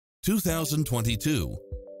2022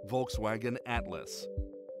 Volkswagen Atlas.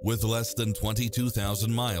 With less than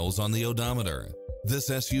 22,000 miles on the odometer,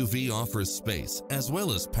 this SUV offers space as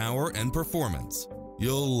well as power and performance.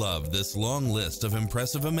 You'll love this long list of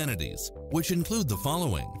impressive amenities, which include the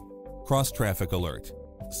following: cross-traffic alert,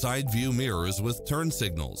 side view mirrors with turn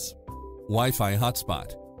signals, Wi-Fi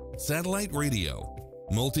hotspot, satellite radio,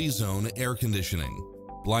 multi-zone air conditioning,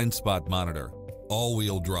 blind spot monitor,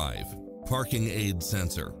 all-wheel drive, parking aid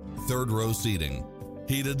sensor, third row seating,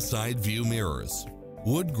 heated side view mirrors,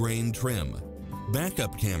 wood grain trim,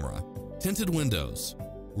 backup camera, tinted windows,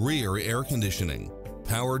 rear air conditioning,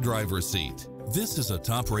 power driver seat. This is a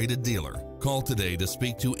top-rated dealer. Call today to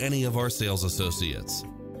speak to any of our sales associates.